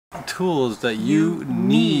tools that you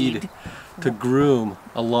need to groom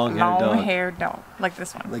a long-haired dog. Long-haired dog, like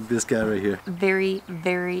this one. Like this guy right here. Very,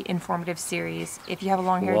 very informative series. If you have a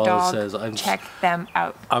long-haired Wallace dog, says, check them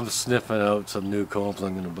out. I'm sniffing out some new combs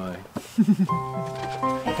I'm gonna buy.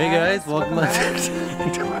 Hey guys, welcome back.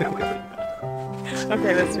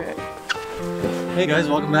 Okay, let's do it. Hey guys,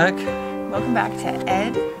 welcome back. Welcome back to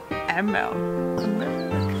Ed&Mel.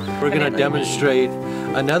 We're gonna demonstrate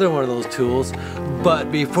another one of those tools,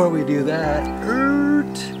 but before we do that,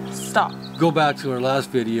 Stop. Go back to our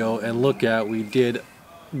last video and look at, we did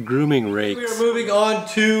grooming rakes. We are moving on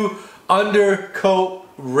to undercoat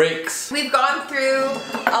rakes. We've gone through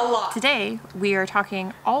a lot. Today, we are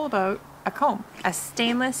talking all about a comb, a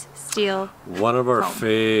stainless steel One of our comb.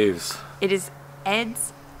 faves. It is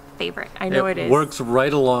Ed's favorite. I know it is. It works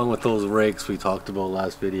right along with those rakes we talked about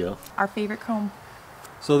last video. Our favorite comb.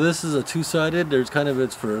 So this is a two-sided. There's kind of,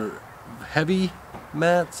 it's for heavy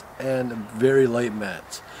mats and very light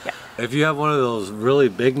mats. Yeah. If you have one of those really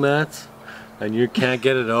big mats and you can't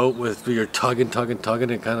get it out with your tugging,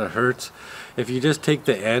 it kind of hurts. If you just take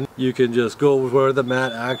the end, you can just go where the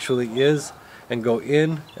mat actually is and go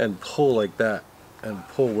in and pull like that and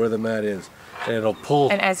pull where the mat is. And it'll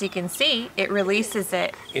pull. And as you can see, it releases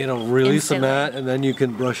it. It'll release instantly. the mat and then you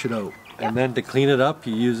can brush it out. Yep. And then to clean it up,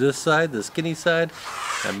 you use this side, the skinny side,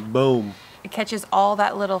 and boom. It catches all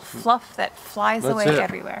that little fluff that flies away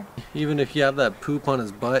everywhere. Even if you have that poop on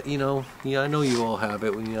his butt, you know, I know you all have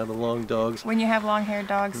it when you have the long dogs. When you have long-haired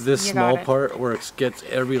dogs, this you small got it. part where it gets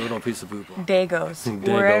every little piece of poop on. Dagos.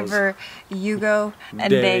 Wherever you go,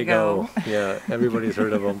 and they go. Yeah, everybody's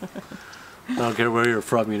heard of them. I don't care where you're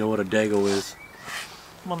from, you know what a dago is.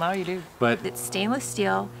 Well, now you do. But it's stainless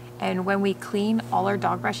steel, and when we clean all our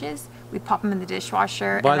dog brushes, we pop them in the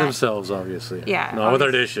dishwasher. By themselves, obviously. Yeah. Not with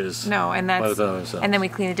our dishes. No, and that's and then we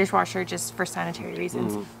clean the dishwasher just for sanitary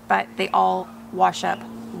reasons. But they all wash up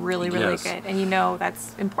really good, and you know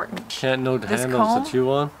that's important. Can't no this handles comb, to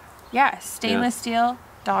chew on. Yeah, stainless steel.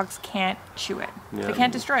 Dogs can't chew it. Yeah. They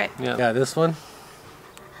can't destroy it. Yeah, this one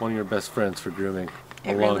of your best friends for grooming.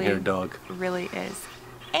 A long-haired dog. Really is.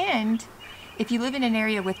 And if you live in an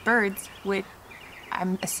area with birds, which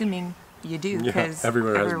I'm assuming you do, because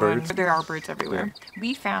everywhere has birds. There are birds everywhere. Yeah.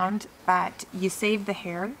 We found that you save the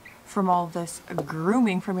hair from all this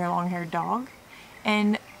grooming from your long-haired dog.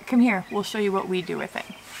 And come here, we'll show you what we do with it.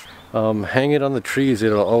 Hang it on the trees.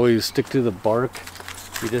 It'll always stick to the bark.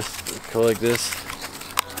 You just go like this.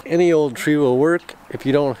 Any old tree will work. If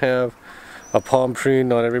you don't have a palm tree,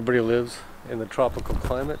 not everybody lives in the tropical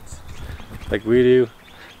climates like we do.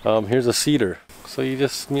 Here's a cedar. So you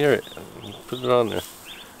just smear it, put it on there.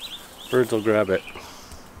 Birds will grab it.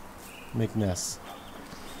 Make nests.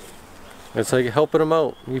 It's like helping them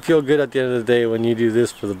out. You feel good at the end of the day when you do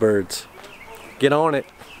this for the birds. Get on it.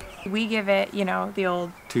 We give it, you know, the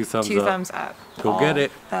old two thumbs up. Go get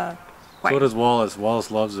it. So does Wallace.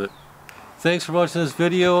 Wallace loves it. Thanks for watching this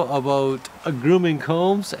video about grooming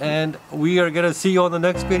combs, and we are going to see you on the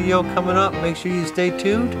next video coming up. Make sure you stay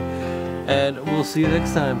tuned, and we'll see you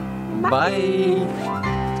next time. Bye.